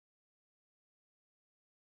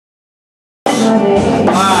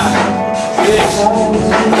8,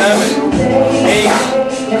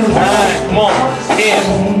 9, come on,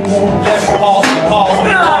 10, 11, pause,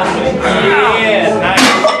 yeah, nice,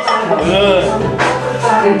 good.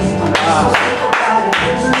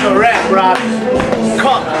 It's a wrap, Rob.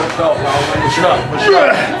 Come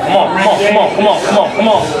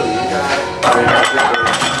on.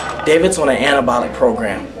 David's on an anabolic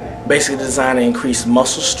program, basically designed to increase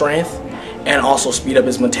muscle strength and also speed up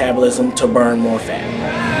his metabolism to burn more fat.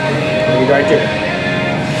 Right there.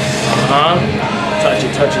 Touch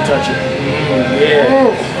it.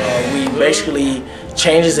 Yeah. We basically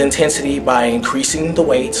change his intensity by increasing the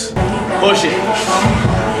weights. Push it.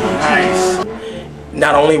 Nice.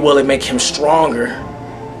 Not only will it make him stronger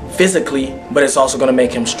physically, but it's also going to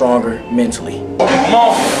make him stronger mentally. Come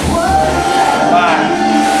on.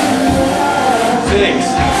 5, 6,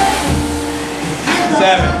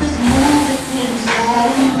 7,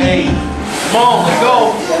 8. Come on, let's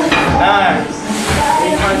go. 9,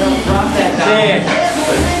 10.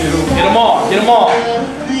 Get them all.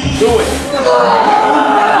 Do it.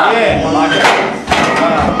 Yeah. Lock it.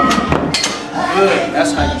 Good.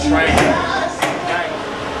 That's how you train.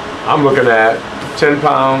 I'm looking at 10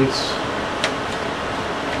 pounds,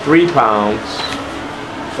 3 pounds,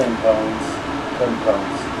 10 pounds,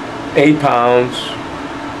 8 pounds,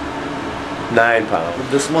 9 pounds.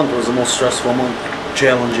 This month was the most stressful month,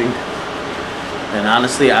 challenging. And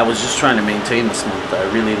honestly, I was just trying to maintain this month. I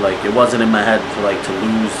really it wasn't in my head to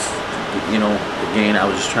lose, you know, the gain. I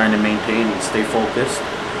was just trying to maintain and stay focused.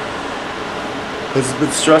 It's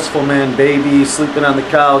been stressful, man. Baby, sleeping on the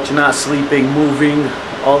couch, not sleeping, moving,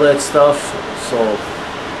 all that stuff. So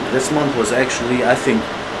this month was actually, I think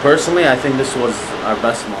this was our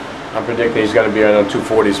best month. I'm predicting he's going to be around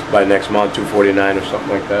 240s by next month, 249 or something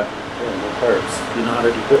like that. Yeah, herbs. You know how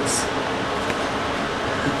to do this.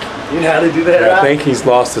 You know how to do that, I think he's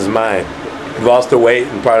lost his mind. He lost the weight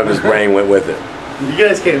and part of his brain went with it. You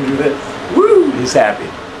guys can't do this. Woo! He's happy.